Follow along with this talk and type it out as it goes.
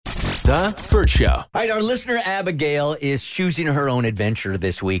The Burt Show. All right, our listener Abigail is choosing her own adventure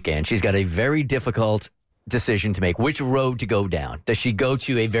this weekend. She's got a very difficult decision to make. Which road to go down? Does she go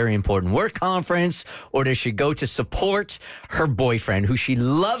to a very important work conference, or does she go to support her boyfriend, who she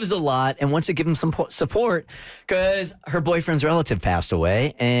loves a lot and wants to give him some support because her boyfriend's relative passed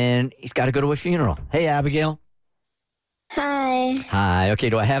away and he's got to go to a funeral? Hey, Abigail. Hi. Hi. Okay,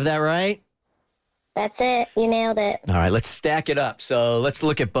 do I have that right? That's it. You nailed it. All right, let's stack it up. So let's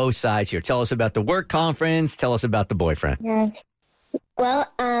look at both sides here. Tell us about the work conference. Tell us about the boyfriend. Yeah. Well,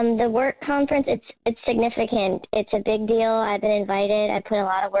 the work conference, it's significant. It's a big deal. I've been invited. I put a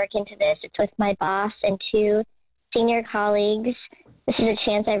lot of work into this. It's with my boss and 2 senior colleagues. This is a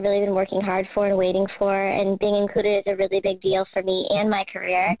chance I've really been working hard for and waiting for, and being included is a really big deal for me and my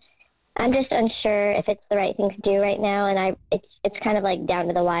career. I'm just unsure if it's the right thing to do right now, and it's kind of like down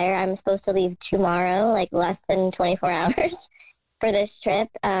to the wire. I'm supposed to leave tomorrow, like less than 24 hours for this trip.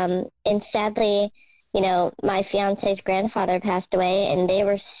 And sadly, you know, my fiance's grandfather passed away, and they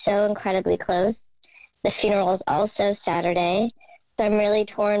were so incredibly close. The funeral is also Saturday, so I'm really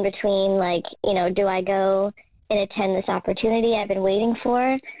torn between, like, you know, do I go and attend this opportunity I've been waiting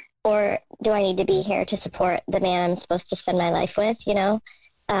for, or do I need to be here to support the man I'm supposed to spend my life with, you know?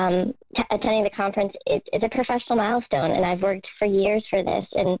 Attending the conference, it's a professional milestone, and I've worked for years for this.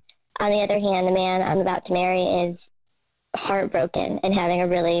 And on the other hand, the man I'm about to marry is heartbroken and having a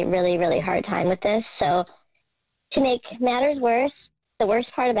really, really, really hard time with this. So to make matters worse, the worst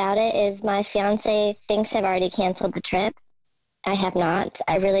part about it is my fiance thinks I've already canceled the trip. I have not.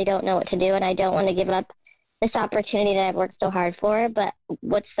 I really don't know what to do, and I don't want to give up this opportunity that I've worked so hard for. But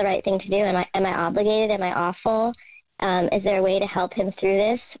what's the right thing to do? Am I obligated? Am I awful? Is there a way to help him through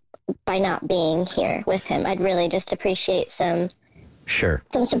this by not being here with him? I'd really just appreciate some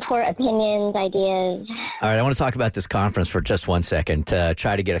support, opinions, ideas. All right, I want to talk about this conference for just 1 second to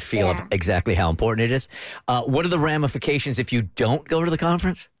try to get a feel of exactly how important it is. What are the ramifications if you don't go to the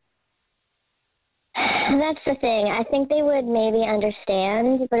conference? That's the thing. I think they would maybe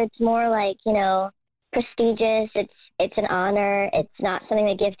understand, but it's more like, you know, prestigious. It's an honor. It's not something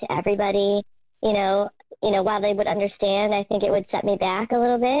they give to everybody, you know, while they would understand, I think it would set me back a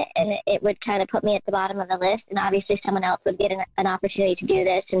little bit, and it would kind of put me at the bottom of the list. And obviously someone else would get an opportunity to do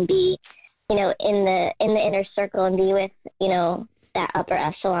this and be, you know, in the inner circle and be with, you know, that upper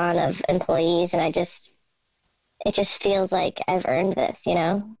echelon of employees. And it just feels like I've earned this, you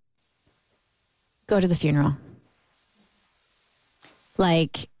know? Go to the funeral.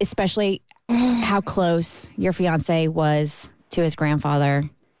 Like, especially how close your fiance was to his grandfather.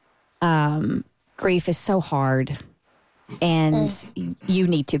 Grief is so hard, and you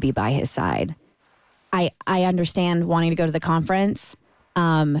need to be by his side. I understand wanting to go to the conference.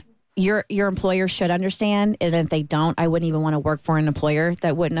 Your employer should understand, and if they don't, I wouldn't even want to work for an employer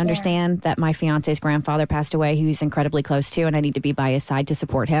that wouldn't understand that my fiance's grandfather passed away, who he's incredibly close to, and I need to be by his side to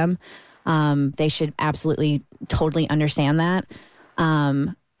support him. They should absolutely, totally understand that.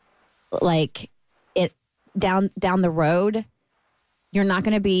 Like, it down the road, you're not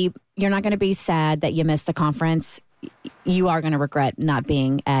going to be sad that you missed the conference. You are going to regret not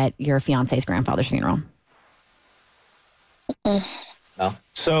being at your fiance's grandfather's funeral. Oh.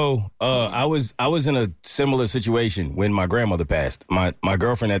 So I was in a similar situation when my grandmother passed. My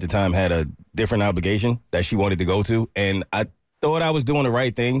girlfriend at the time had a different obligation that she wanted to go to, and I thought I was doing the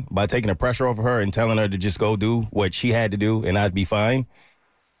right thing by taking the pressure off of her and telling her to just go do what she had to do and I'd be fine.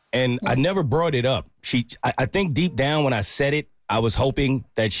 And I never brought it up. I think deep down when I said it, I was hoping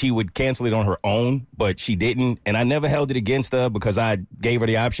that she would cancel it on her own, but she didn't. And I never held it against her because I gave her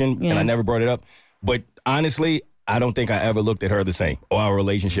the option and I never brought it up. But honestly, I don't think I ever looked at her the same or our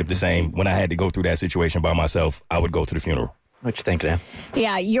relationship the same. When I had to go through that situation by myself, I would go to the funeral. What you think, Dan?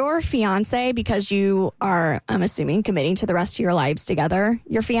 Yeah, your fiance, because you are, I'm assuming, committing to the rest of your lives together,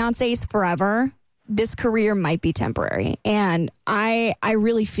 your fiance is forever. This career might be temporary. And I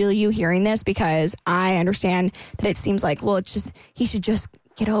really feel you hearing this, because I understand that it seems like, well, he should just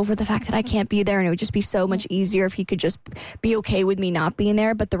get over the fact that I can't be there, and it would just be so much easier if he could just be okay with me not being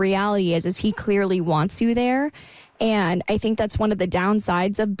there. But the reality is he clearly wants you there. And I think that's one of the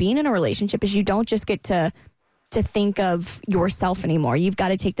downsides of being in a relationship, is you don't just get to think of yourself anymore. You've got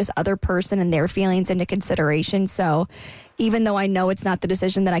to take this other person and their feelings into consideration. So even though I know it's not the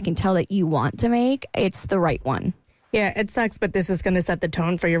decision that I can tell that you want to make, it's the right one. Yeah, it sucks, but this is going to set the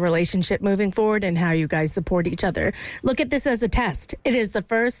tone for your relationship moving forward and how you guys support each other. Look at this as a test. It is the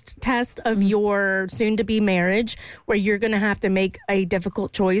first test of your soon-to-be marriage where you're going to have to make a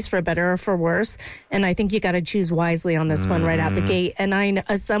difficult choice for better or for worse. And I think you got to choose wisely on this one right out the gate. And I,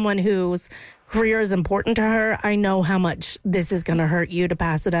 as someone whose career is important to her, I know how much this is going to hurt you to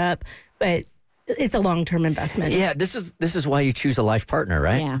pass it up, but it's a long-term investment. Yeah, this is why you choose a life partner,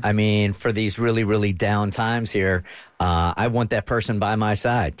 right? Yeah. I mean, for these really, really down times here, I want that person by my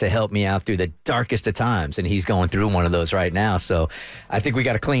side to help me out through the darkest of times, and he's going through one of those right now. So I think we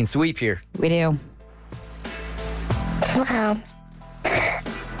got a clean sweep here. We do. Wow.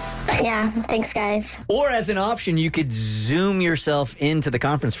 Yeah, thanks, guys. Or as an option, you could Zoom yourself into the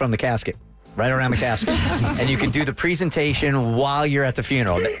conference from the casket. Right around the casket. And you can do the presentation while you're at the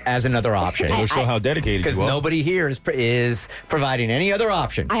funeral as another option. It'll show how dedicated Because you are. nobody here is providing any other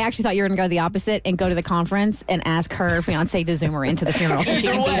options. I actually thought you were going to go the opposite and go to the conference and ask her fiance to Zoom her into the funeral so she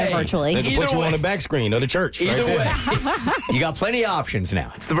Either can be there way. virtually. They can put you on the back screen of the church. Either right there. way, you got plenty of options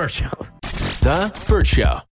now. It's The Burt Show. The Burt Show.